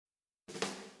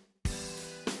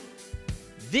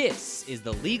This is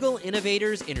the Legal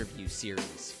Innovators Interview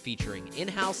Series, featuring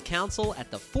in-house counsel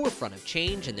at the forefront of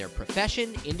change in their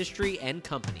profession, industry, and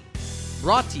company.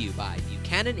 Brought to you by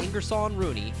Buchanan, Ingersoll &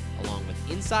 Rooney, along with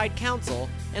Inside Counsel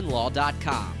and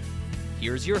Law.com.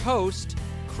 Here's your host,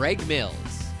 Craig Mills.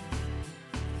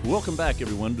 Welcome back,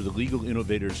 everyone, to the Legal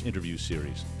Innovators Interview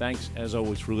Series. Thanks, as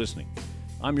always, for listening.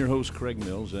 I'm your host, Craig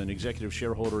Mills, an executive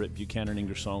shareholder at Buchanan,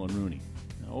 Ingersoll & Rooney.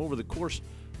 Now, over the course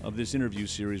of this interview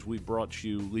series, we've brought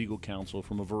you legal counsel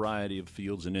from a variety of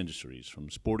fields and industries, from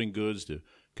sporting goods to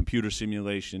computer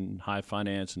simulation, high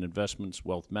finance and investments,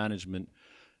 wealth management,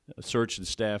 search and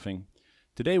staffing.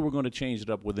 Today, we're going to change it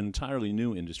up with an entirely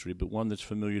new industry, but one that's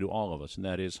familiar to all of us, and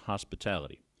that is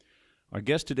hospitality. Our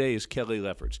guest today is Kelly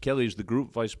Lefferts. Kelly is the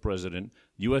Group Vice President,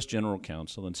 U.S. General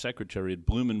Counsel, and Secretary at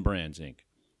Bloomin' Brands, Inc.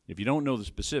 If you don't know the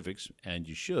specifics, and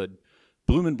you should,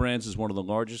 Bloomin' Brands is one of the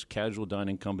largest casual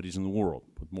dining companies in the world,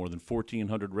 with more than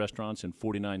 1,400 restaurants in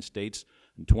 49 states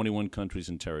and 21 countries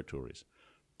and territories.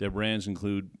 Their brands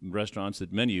include restaurants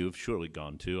that many of you have surely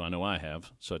gone to, I know I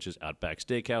have, such as Outback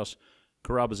Steakhouse,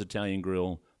 Carrabba's Italian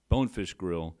Grill, Bonefish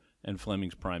Grill, and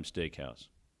Fleming's Prime Steakhouse.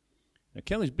 Now,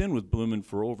 Kelly's been with Bloomin'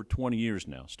 for over 20 years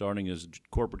now, starting as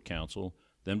corporate counsel,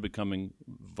 then becoming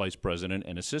vice president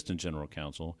and assistant general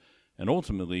counsel, and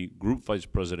ultimately group vice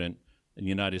president and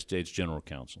United States general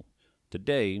counsel.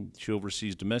 Today, she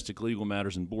oversees domestic legal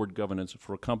matters and board governance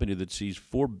for a company that sees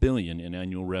 $4 billion in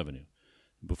annual revenue.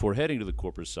 Before heading to the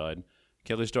corporate side,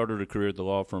 Kelly started her career at the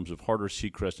law firms of Harder,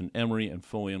 Sechrest, and Emery and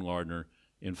Foley & Lardner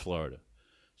in Florida.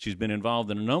 She's been involved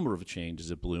in a number of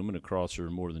changes at Bloomin' across her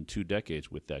more than 2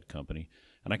 decades with that company,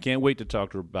 and I can't wait to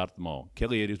talk to her about them all.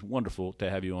 Kelly, it is wonderful to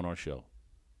have you on our show.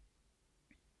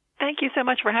 Thank you so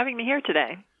much for having me here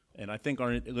today. And I think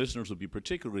our listeners will be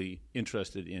particularly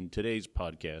interested in today's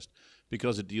podcast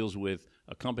because it deals with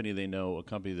a company they know, a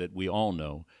company that we all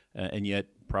know, and yet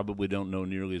probably don't know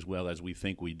nearly as well as we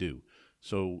think we do.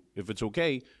 So if it's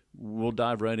okay, we'll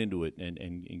dive right into it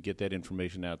and get that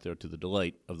information out there to the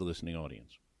delight of the listening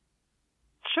audience.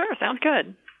 Sure, sounds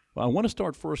good. Well, I want to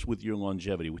start first with your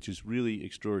longevity, which is really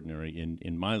extraordinary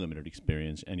in my limited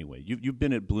experience anyway. You've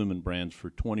been at Bloomin' Brands for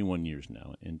 21 years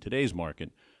now. In today's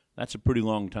market, that's a pretty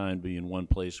long time to be in one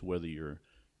place, whether you're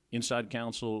inside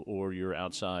counsel or you're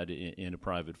outside in a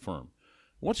private firm.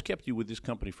 What's kept you with this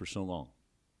company for so long?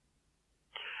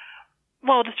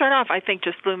 Well, to start off, I think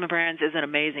just Bloomin' Brands is an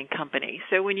amazing company.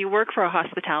 So when you work for a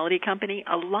hospitality company,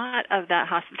 a lot of that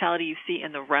hospitality you see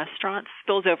in the restaurant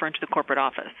spills over into the corporate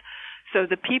office. So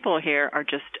the people here are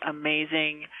just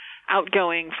amazing,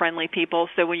 outgoing, friendly people.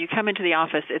 So when you come into the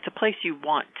office, it's a place you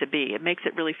want to be. It makes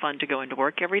it really fun to go into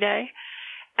work every day.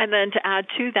 And then to add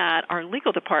to that, our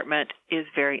legal department is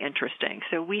very interesting.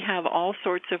 So we have all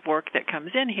sorts of work that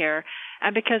comes in here,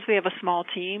 and because we have a small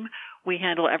team, we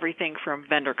handle everything from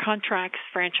vendor contracts,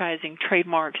 franchising,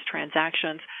 trademarks,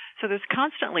 transactions. So there's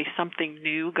constantly something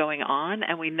new going on,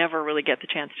 and we never really get the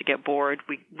chance to get bored.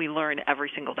 We learn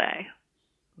every single day.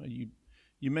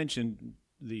 You mentioned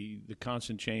the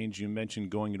constant change. You mentioned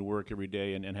going to work every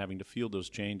day and having to feel those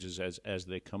changes as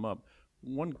they come up.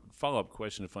 One follow-up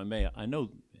question, if I may. I know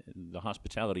the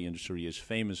hospitality industry is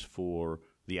famous for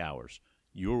the hours.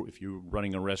 If you're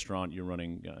running a restaurant, you're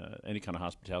running any kind of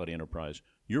hospitality enterprise,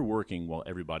 you're working while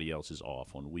everybody else is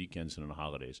off on weekends and on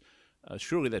holidays.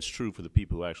 Surely that's true for the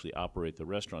people who actually operate the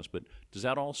restaurants, but does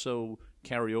that also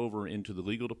carry over into the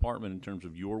legal department in terms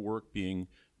of your work being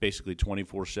basically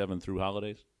 24/7 through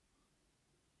holidays?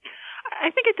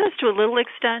 I think it does to a little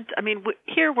extent. I mean,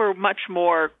 here we're much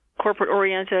more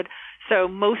corporate-oriented, so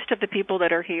most of the people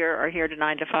that are here to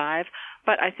 9 to 5.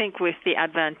 But I think with the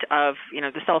advent of,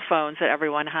 the cell phones that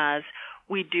everyone has,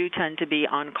 we do tend to be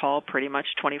on call pretty much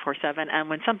 24/7. And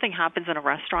when something happens in a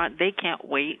restaurant, they can't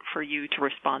wait for you to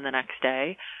respond the next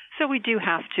day. So we do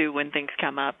have to, when things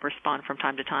come up, respond from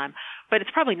time to time. But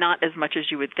it's probably not as much as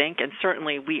you would think, and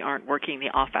certainly we aren't working the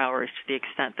off hours to the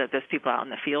extent that those people out in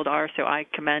the field are. So I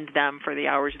commend them for the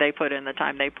hours they put in, the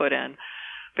time they put in,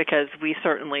 because we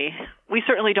certainly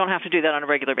don't have to do that on a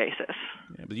regular basis.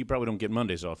 Yeah, but you probably don't get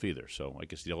Mondays off either, so I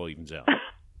guess it all evens out.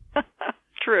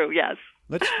 True, yes.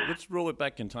 Let's roll it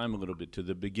back in time a little bit to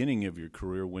the beginning of your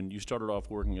career when you started off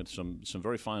working at some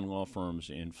very fine law firms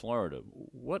in Florida.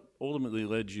 What ultimately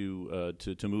led you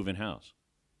to move in-house?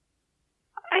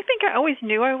 I think I always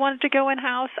knew I wanted to go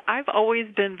in-house. I've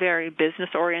always been very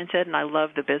business-oriented, and I love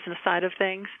the business side of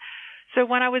things. So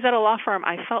when I was at a law firm,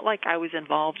 I felt like I was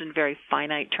involved in very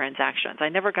finite transactions. I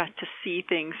never got to see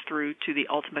things through to the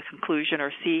ultimate conclusion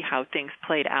or see how things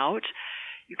played out.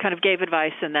 you kind of gave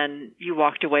advice and then you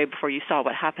walked away before you saw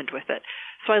what happened with it.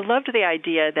 So I loved the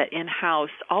idea that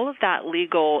in-house, all of that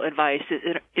legal advice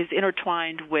is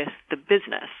intertwined with the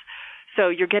business. So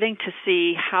you're getting to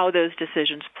see how those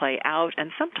decisions play out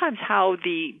and sometimes how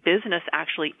the business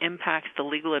actually impacts the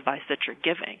legal advice that you're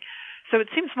giving. So it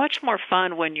seems much more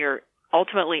fun when you're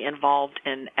ultimately involved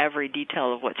in every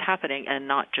detail of what's happening and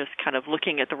not just kind of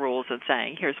looking at the rules and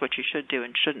saying, here's what you should do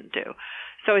and shouldn't do.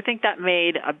 So I think that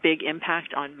made a big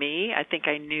impact on me. I think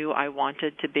I knew I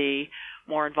wanted to be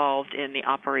more involved in the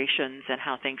operations and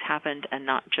how things happened and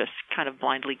not just kind of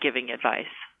blindly giving advice.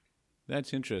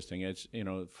 That's interesting. It's,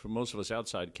 for most of us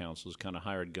outside counsels, kind of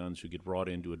hired guns who get brought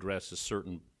in to address a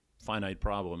certain finite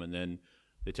problem, and then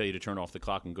they tell you to turn off the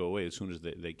clock and go away as soon as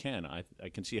they can. I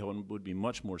can see how it would be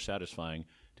much more satisfying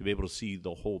to be able to see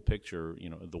the whole picture,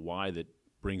 the why that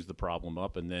brings the problem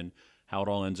up and then how it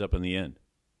all ends up in the end.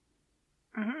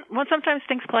 Mm-hmm. Well, sometimes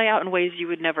things play out in ways you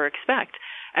would never expect.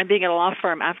 And being at a law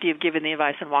firm, after you've given the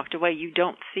advice and walked away, you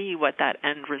don't see what that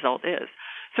end result is.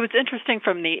 So it's interesting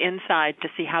from the inside to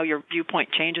see how your viewpoint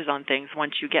changes on things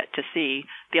once you get to see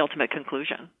the ultimate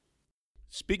conclusion.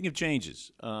 Speaking of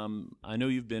changes, I know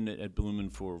you've been at Bloomin'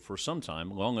 for some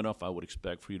time, long enough I would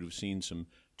expect for you to have seen some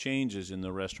changes in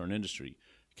the restaurant industry.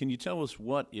 Can you tell us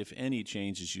what, if any,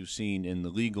 changes you've seen in the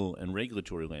legal and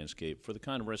regulatory landscape for the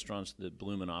kind of restaurants that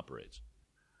Bloomin' operates?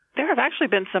 There have actually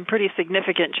been some pretty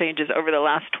significant changes over the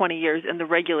last 20 years in the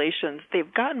regulations.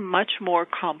 They've gotten much more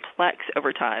complex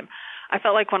over time. I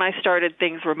felt like when I started,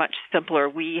 things were much simpler.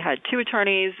 We had 2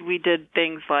 attorneys. We did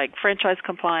things like franchise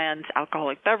compliance,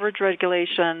 alcoholic beverage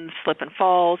regulations, slip and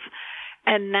falls.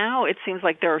 And now it seems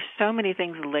like there are so many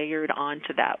things layered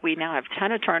onto that. We now have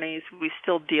 10 attorneys. We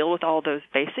still deal with all those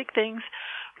basic things.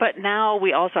 But now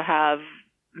we also have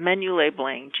menu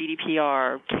labeling,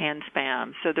 GDPR, CAN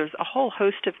spam. So there's a whole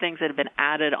host of things that have been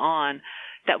added on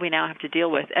that we now have to deal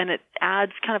with. And it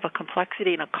adds kind of a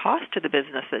complexity and a cost to the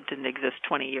business that didn't exist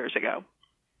 20 years ago.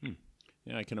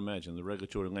 Yeah, I can imagine. The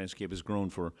regulatory landscape has grown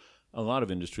for a lot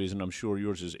of industries, and I'm sure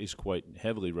yours is quite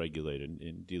heavily regulated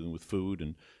in dealing with food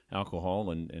and alcohol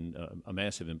and a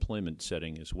massive employment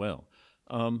setting as well.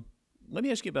 Let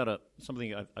me ask you about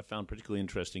something I found particularly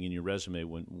interesting in your resume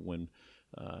when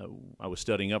I was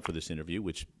studying up for this interview,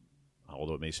 which,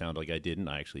 although it may sound like I didn't,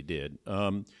 I actually did.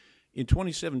 In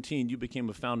 2017, you became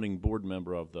a founding board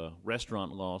member of the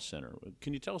Restaurant Law Center.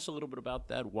 Can you tell us a little bit about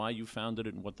that, why you founded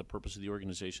it, and what the purpose of the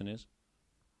organization is?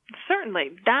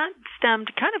 Certainly. That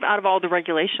stemmed kind of out of all the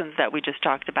regulations that we just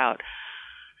talked about.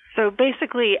 So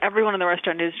basically, everyone in the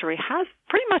restaurant industry has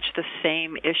pretty much the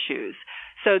same issues.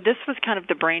 So this was kind of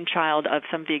the brainchild of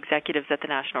some of the executives at the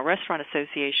National Restaurant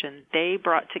Association. They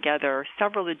brought together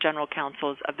several of the general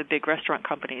counsels of the big restaurant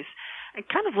companies and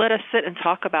kind of let us sit and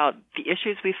talk about the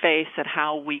issues we face and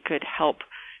how we could help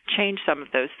change some of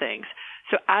those things.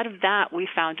 So out of that, we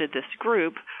founded this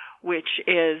group, which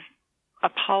is a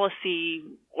policy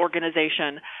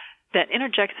organization that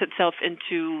interjects itself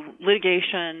into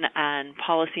litigation and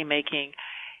policy making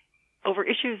over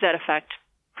issues that affect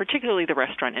particularly the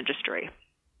restaurant industry.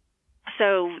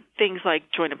 So things like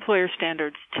joint employer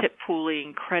standards, tip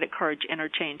pooling, credit card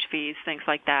interchange fees, things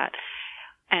like that.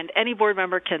 And any board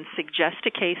member can suggest a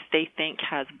case they think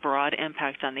has broad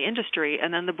impact on the industry,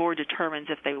 and then the board determines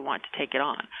if they want to take it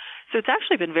on. So it's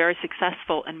actually been very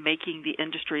successful in making the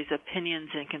industry's opinions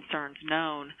and concerns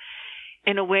known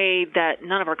in a way that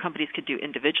none of our companies could do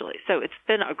individually. So it's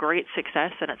been a great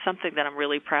success, and it's something that I'm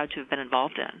really proud to have been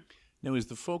involved in. Now, is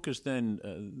the focus then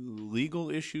legal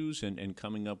issues and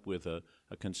coming up with a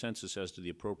consensus as to the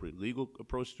appropriate legal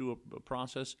approach to a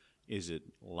process? Is it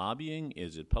lobbying?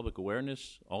 Is it public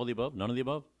awareness? All of the above? None of the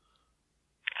above?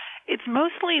 It's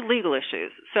mostly legal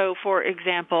issues. So, for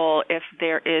example, if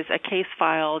there is a case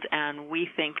filed and we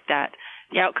think that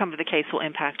the outcome of the case will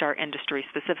impact our industry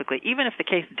specifically, even if the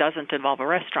case doesn't involve a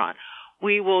restaurant,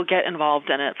 we will get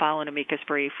involved in it, file an amicus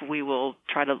brief. We will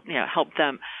try to help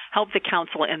the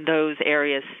counsel in those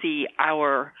areas see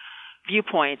our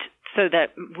viewpoint so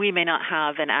that we may not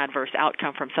have an adverse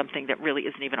outcome from something that really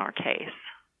isn't even our case.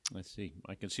 I see.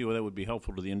 I can see why that would be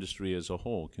helpful to the industry as a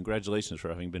whole. Congratulations for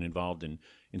having been involved in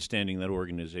standing that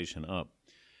organization up.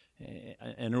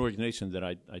 An organization that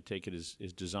I take it is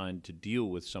designed to deal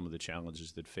with some of the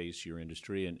challenges that face your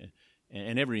industry,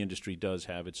 and every industry does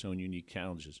have its own unique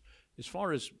challenges. As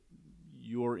far as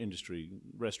your industry,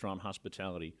 restaurant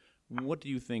hospitality, what do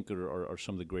you think are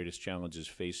some of the greatest challenges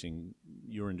facing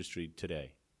your industry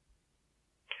today?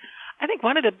 I think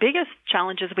one of the biggest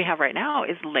challenges we have right now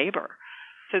is labor.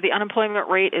 So the unemployment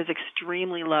rate is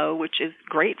extremely low, which is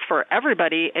great for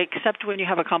everybody, except when you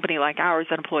have a company like ours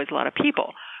that employs a lot of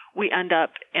people. we end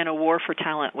up in a war for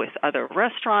talent with other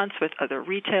restaurants, with other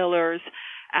retailers,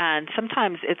 and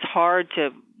sometimes it's hard to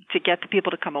get the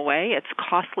people to come away. It's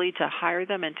costly to hire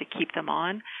them and to keep them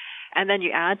on. And then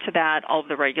you add to that all of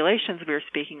the regulations we were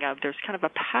speaking of. There's kind of a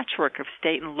patchwork of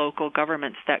state and local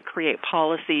governments that create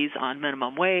policies on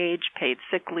minimum wage, paid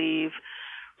sick leave,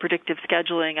 predictive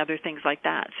scheduling, other things like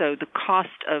that. So the cost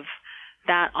of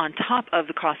that on top of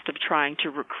the cost of trying to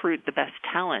recruit the best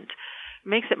talent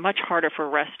makes it much harder for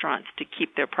restaurants to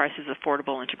keep their prices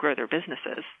affordable and to grow their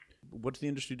businesses. What's the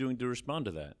industry doing to respond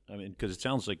to that? I mean, because it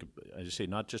sounds like, as you say,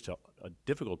 not just a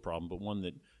difficult problem, but one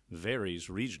that varies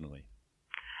regionally.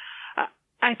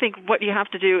 I think what you have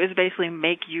to do is basically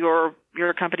make your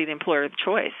company the employer of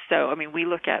choice. So, I mean, we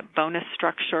look at bonus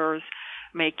structures,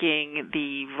 making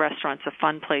the restaurants a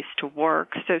fun place to work.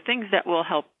 So things that will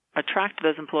help attract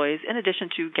those employees, in addition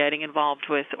to getting involved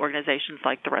with organizations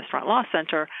like the Restaurant Law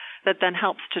Center, that then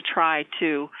helps to try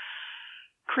to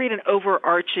create an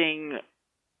overarching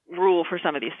rule for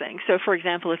some of these things. So, for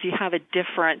example, if you have a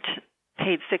different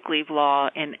paid sick leave law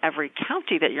in every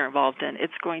county that you're involved in,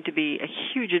 it's going to be a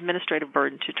huge administrative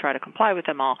burden to try to comply with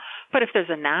them all. But if there's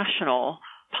a national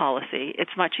policy,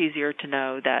 it's much easier to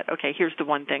know that, okay, here's the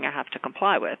one thing I have to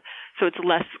comply with. So it's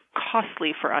less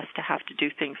costly for us to have to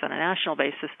do things on a national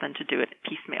basis than to do it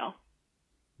piecemeal.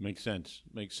 Makes sense.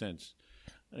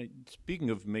 Speaking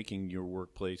of making your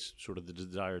workplace sort of the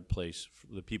desired place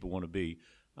that people want to be,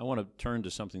 I want to turn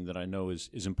to something that I know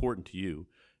is important to you,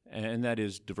 and that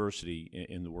is diversity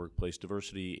in the workplace,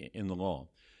 diversity in the law.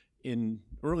 In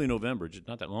early November, just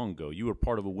not that long ago, you were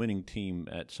part of a winning team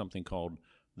at something called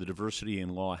the Diversity in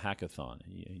Law Hackathon.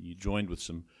 You joined with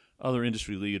some other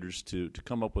industry leaders to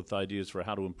come up with ideas for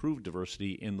how to improve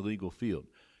diversity in the legal field.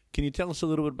 Can you tell us a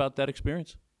little bit about that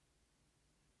experience?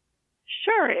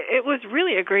 Sure. It was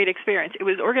really a great experience. It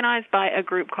was organized by a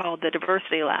group called the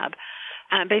Diversity Lab.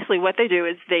 And basically what they do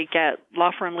is they get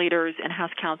law firm leaders,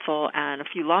 in-house counsel, and a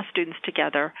few law students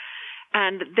together.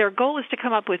 And their goal is to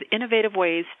come up with innovative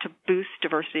ways to boost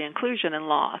diversity and inclusion in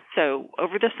law. So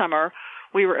over the summer,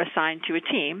 we were assigned to a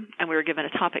team, and we were given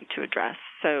a topic to address.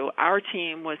 So our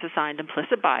team was assigned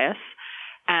implicit bias,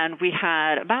 and we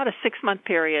had about a 6-month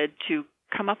period to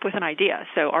come up with an idea.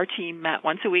 So our team met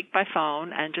once a week by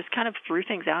phone and just kind of threw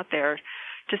things out there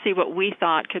to see what we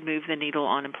thought could move the needle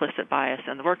on implicit bias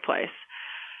in the workplace.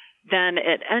 Then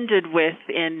it ended with,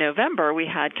 in November, we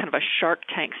had kind of a Shark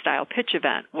Tank style pitch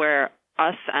event where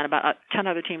us and about 10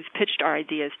 other teams pitched our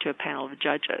ideas to a panel of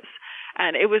judges.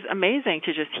 And it was amazing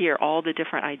to just hear all the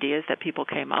different ideas that people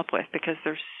came up with, because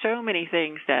there's so many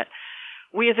things that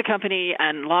we as a company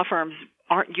and law firms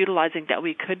aren't utilizing that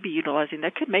we could be utilizing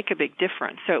that could make a big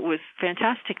difference. So it was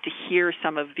fantastic to hear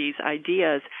some of these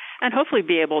ideas and hopefully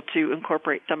be able to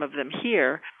incorporate some of them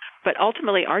here. But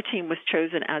ultimately, our team was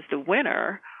chosen as the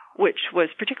winner, which was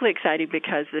particularly exciting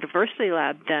because the Diversity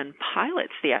Lab then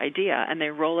pilots the idea and they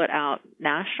roll it out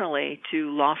nationally to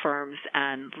law firms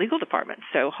and legal departments.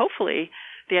 So hopefully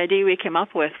the idea we came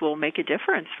up with will make a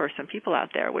difference for some people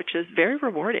out there, which is very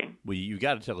rewarding. Well, you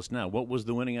got to tell us now, what was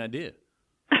the winning idea?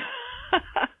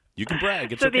 You can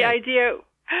brag. It's so okay. The idea...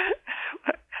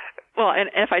 Well,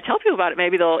 and if I tell people about it,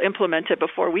 maybe they'll implement it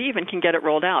before we even can get it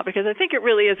rolled out, because I think it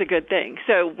really is a good thing.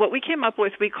 So what we came up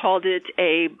with, we called it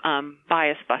a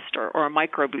bias buster or a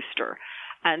micro booster.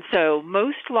 And so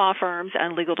most law firms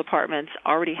and legal departments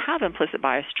already have implicit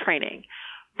bias training,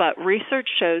 but research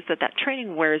shows that that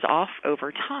training wears off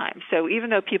over time. So even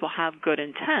though people have good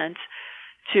intent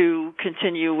to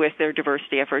continue with their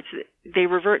diversity efforts, they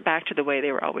revert back to the way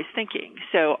they were always thinking.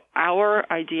 So our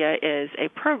idea is a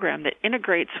program that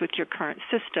integrates with your current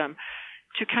system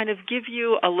to kind of give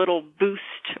you a little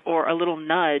boost or a little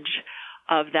nudge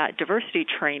of that diversity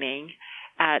training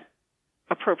at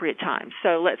appropriate times.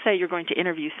 So let's say you're going to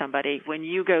interview somebody. When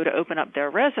you go to open up their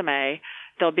resume,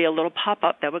 there'll be a little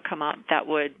pop-up that would come up that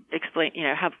would explain,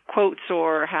 have quotes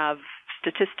or have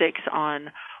statistics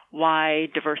on why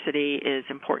diversity is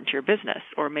important to your business,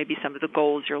 or maybe some of the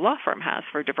goals your law firm has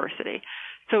for diversity.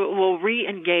 So it will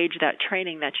re-engage that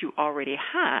training that you already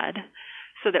had,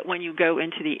 so that when you go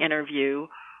into the interview,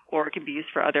 or it can be used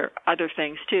for other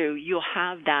things too, you'll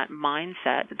have that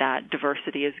mindset that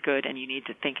diversity is good and you need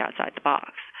to think outside the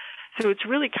box. So it's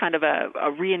really kind of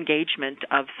a re-engagement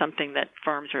of something that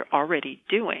firms are already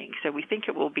doing. So we think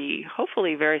it will be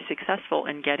hopefully very successful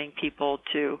in getting people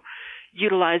to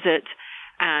utilize it,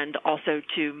 and also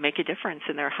to make a difference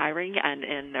in their hiring and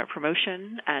in their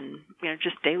promotion and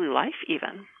just daily life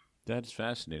even. That's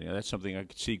fascinating. That's something I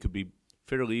could see could be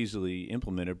fairly easily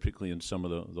implemented, particularly in some of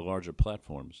the larger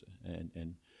platforms.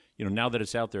 And now that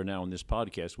it's out there now in this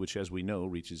podcast, which, as we know,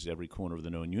 reaches every corner of the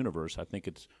known universe, I think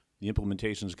the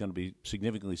implementation is going to be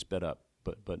significantly sped up.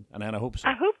 And I hope so.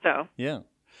 I hope so. Yeah.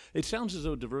 It sounds as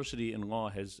though diversity in law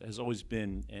has always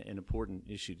been an important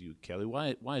issue to you, Kelly.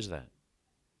 Why is that?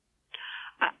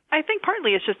 I think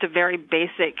partly it's just a very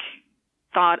basic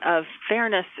thought of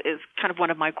fairness is kind of one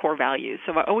of my core values.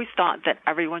 So I always thought that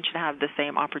everyone should have the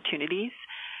same opportunities.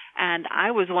 And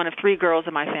I was one of 3 girls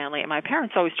in my family, and my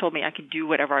parents always told me I could do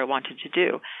whatever I wanted to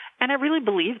do. And I really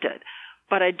believed it.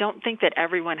 But I don't think that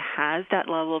everyone has that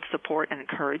level of support and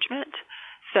encouragement.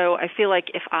 So I feel like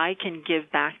if I can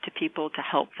give back to people to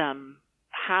help them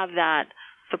have that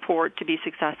support to be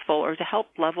successful or to help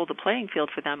level the playing field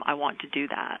for them, I want to do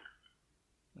that.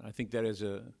 I think that's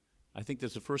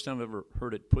the first time I've ever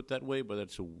heard it put that way, but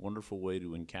that's a wonderful way to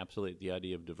encapsulate the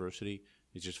idea of diversity.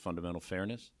 It's just fundamental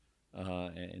fairness.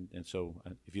 And so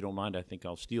if you don't mind, I think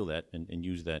I'll steal that and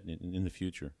use that in the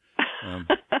future.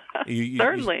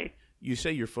 Certainly. You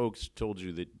say your folks told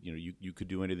you that you could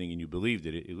do anything and you believed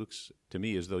it. It looks to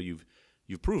me as though you've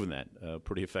proven that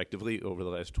pretty effectively over the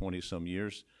last 20-some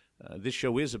years. This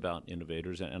show is about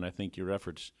innovators, and I think your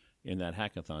efforts in that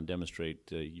hackathon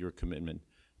demonstrate your commitment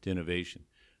to innovation.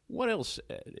 What else,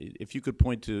 if you could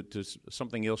point to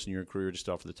something else in your career just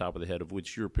off the top of the head of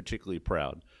which you're particularly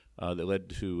proud that led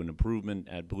to an improvement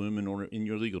at Bloomin' or in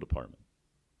your legal department?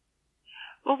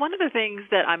 Well, one of the things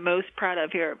that I'm most proud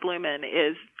of here at Bloomin'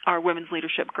 is our women's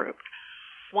leadership group.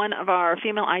 One of our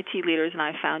female IT leaders and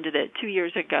I founded it 2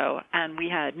 years ago, and we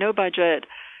had no budget,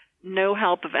 no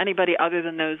help of anybody other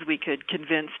than those we could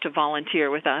convince to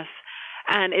volunteer with us.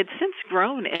 And it's since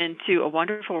grown into a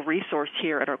wonderful resource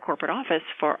here at our corporate office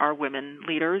for our women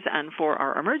leaders and for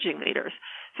our emerging leaders.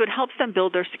 So it helps them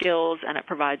build their skills, and it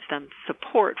provides them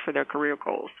support for their career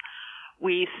goals.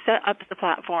 We set up the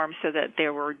platform so that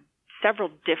there were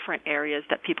several different areas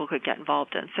that people could get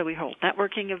involved in. So we hold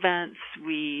networking events,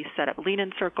 we set up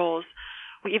lean-in circles,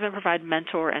 we even provide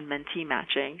mentor and mentee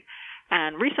matching.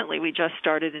 And recently we just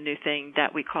started a new thing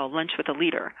that we call Lunch with a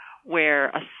Leader, where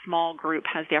a small group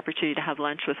has the opportunity to have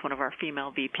lunch with one of our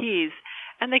female VPs,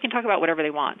 and they can talk about whatever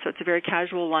they want. So it's a very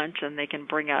casual lunch, and they can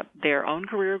bring up their own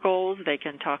career goals. They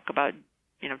can talk about,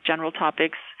 general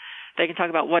topics. They can talk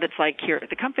about what it's like here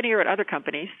at the company or at other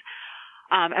companies.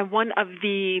 And one of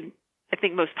the, I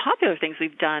think, most popular things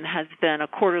we've done has been a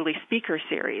quarterly speaker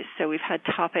series. So we've had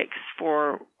topics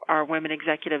for our women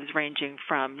executives ranging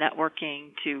from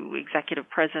networking to executive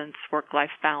presence,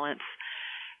 work-life balance.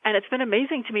 And it's been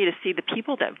amazing to me to see the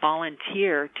people that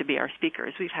volunteer to be our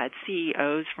speakers. We've had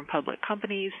CEOs from public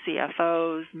companies,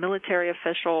 CFOs, military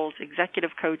officials,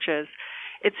 executive coaches.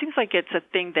 It seems like it's a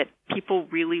thing that people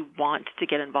really want to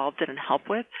get involved in and help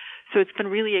with. So it's been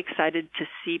really excited to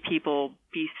see people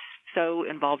be so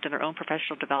involved in their own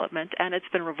professional development, and it's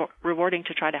been rewarding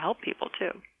to try to help people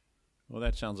too. Well,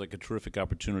 that sounds like a terrific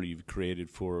opportunity you've created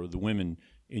for the women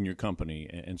in your company,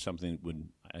 and something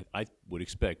that I would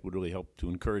expect would really help to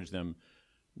encourage them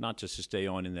not just to stay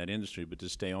on in that industry, but to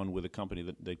stay on with a company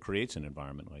that creates an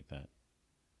environment like that.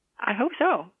 I hope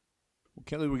so. Well,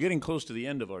 Kelly, we're getting close to the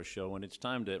end of our show, and it's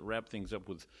time to wrap things up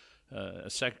with a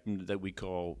segment that we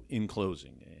call In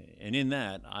Closing. And in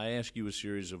that, I ask you a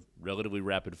series of relatively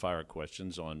rapid-fire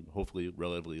questions on hopefully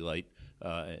relatively light,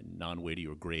 non-weighty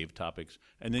or grave topics,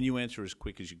 and then you answer as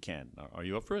quick as you can. Are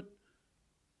you up for it?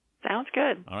 Sounds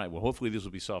good. All right. Well, hopefully these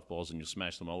will be softballs and you'll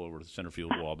smash them all over the center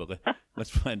field wall, but let's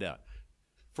find out.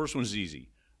 First one's easy.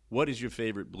 What is your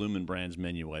favorite Bloomin' Brands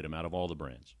menu item out of all the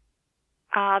brands?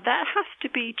 That has to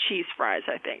be cheese fries,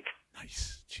 I think.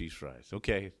 Nice. Cheese fries.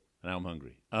 Okay. Now I'm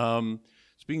hungry.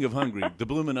 Speaking of hungry, the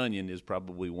Bloomin' Onion is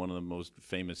probably one of the most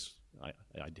famous, I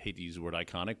hate to use the word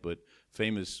iconic, but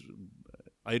famous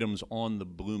items on the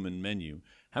Bloomin' menu.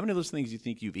 How many of those things do you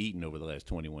think you've eaten over the last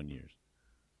 21 years?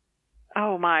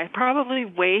 Oh, my. Probably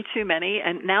way too many.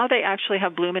 And now they actually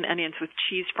have Bloomin' Onions with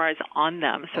cheese fries on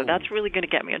them, so that's really going to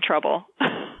get me in trouble.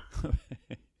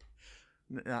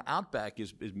 Now, Outback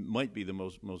might be the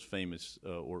most famous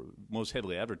or most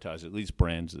heavily advertised, at least,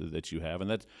 brands that you have, and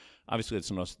that's obviously it's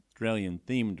an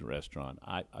Australian-themed restaurant.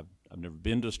 I've never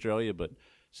been to Australia, but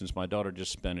since my daughter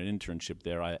just spent an internship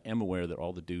there, I am aware that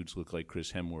all the dudes look like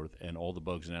Chris Hemsworth and all the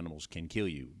bugs and animals can kill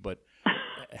you. But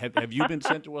have you been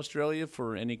sent to Australia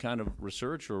for any kind of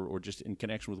research or just in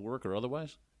connection with work or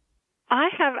otherwise? I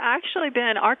have actually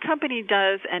been. Our company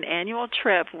does an annual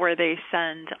trip where they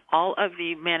send all of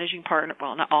the managing partners,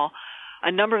 well, not all,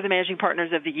 a number of the managing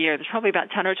partners of the year. There's probably about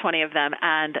 10 or 20 of them.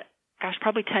 And gosh,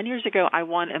 probably 10 years ago, I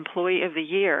won Employee of the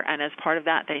Year. And as part of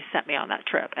that, they sent me on that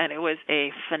trip. And it was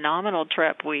a phenomenal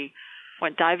trip. We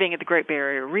went diving at the Great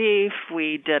Barrier Reef.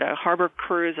 We did a harbor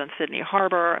cruise on Sydney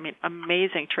Harbor. I mean,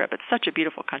 amazing trip. It's such a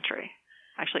beautiful country.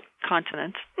 Actually,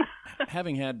 continent.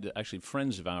 Having had actually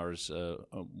friends of ours,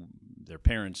 their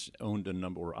parents owned a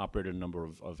number or operated a number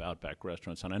of Outback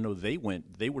restaurants, and I know they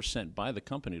were sent by the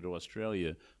company to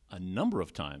Australia a number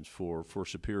of times for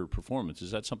superior performance.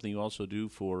 Is that something you also do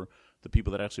for the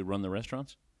people that actually run the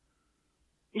restaurants?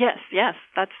 Yes.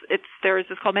 There's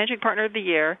this called Managing Partner of the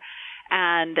Year,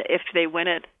 and if they win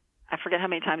it, I forget how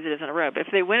many times it is in a row, but if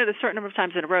they win it a certain number of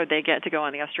times in a row, they get to go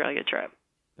on the Australia trip.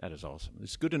 That is awesome.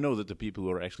 It's good to know that the people who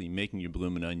are actually making your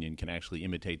bloomin' onion can actually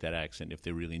imitate that accent if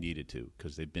they really needed to,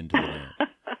 because they've been to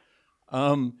the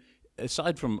land.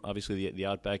 Aside from, obviously, the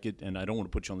Outback, and I don't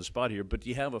want to put you on the spot here, but do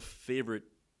you have a favorite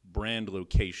brand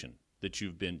location that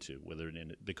you've been to, whether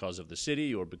because of the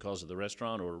city or because of the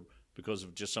restaurant or because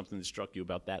of just something that struck you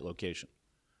about that location?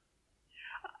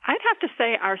 I'd have to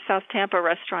say our South Tampa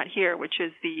restaurant here, which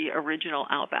is the original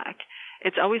Outback.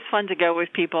 It's always fun to go with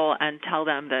people and tell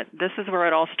them that this is where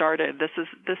it all started. This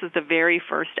is the very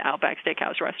first Outback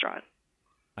Steakhouse restaurant.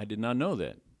 I did not know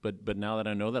that, but now that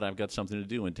I know that, I've got something to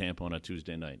do in Tampa on a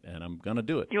Tuesday night, and I'm going to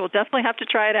do it. You will definitely have to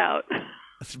try it out.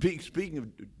 Speaking of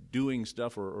doing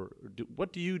stuff,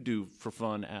 what do you do for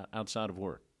fun outside of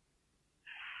work?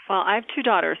 Well, I have 2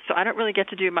 daughters, so I don't really get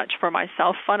to do much for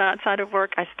myself fun outside of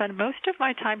work. I spend most of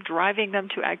my time driving them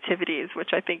to activities, which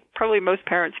I think probably most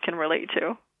parents can relate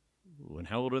to. And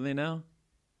how old are they now?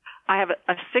 I have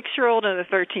a 6-year-old and a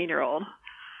 13-year-old.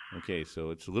 Okay,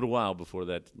 so it's a little while before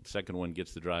that second one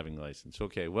gets the driving license.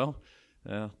 Okay, well,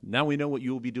 now we know what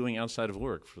you will be doing outside of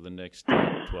work for the next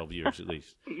 12 years at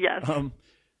least. Yes.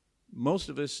 Most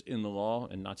of us in the law,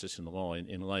 and not just in the law,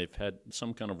 in life, had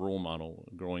some kind of role model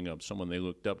growing up, someone they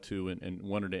looked up to and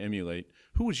wanted to emulate.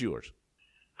 Who was yours?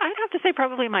 I'd have to say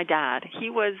probably my dad. He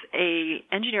was a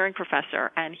engineering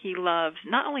professor, and he loved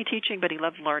not only teaching, but he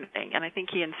loved learning. And I think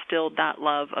he instilled that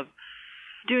love of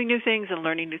doing new things and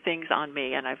learning new things on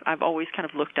me. And I've always kind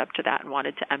of looked up to that and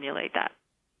wanted to emulate that.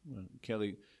 Well,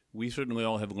 Kelly, we certainly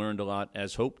all have learned a lot,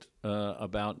 as hoped,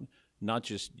 about not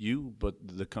just you, but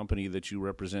the company that you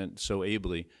represent so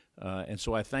ably. And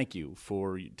so I thank you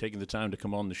for taking the time to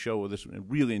come on the show with us. I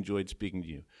really enjoyed speaking to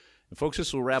you. And folks,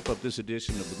 this will wrap up this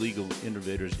edition of the Legal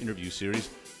Innovators Interview Series,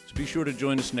 so be sure to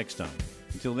join us next time.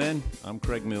 Until then, I'm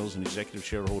Craig Mills, an executive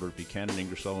shareholder at Buchanan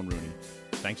Ingersoll & Rooney.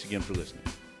 Thanks again for listening.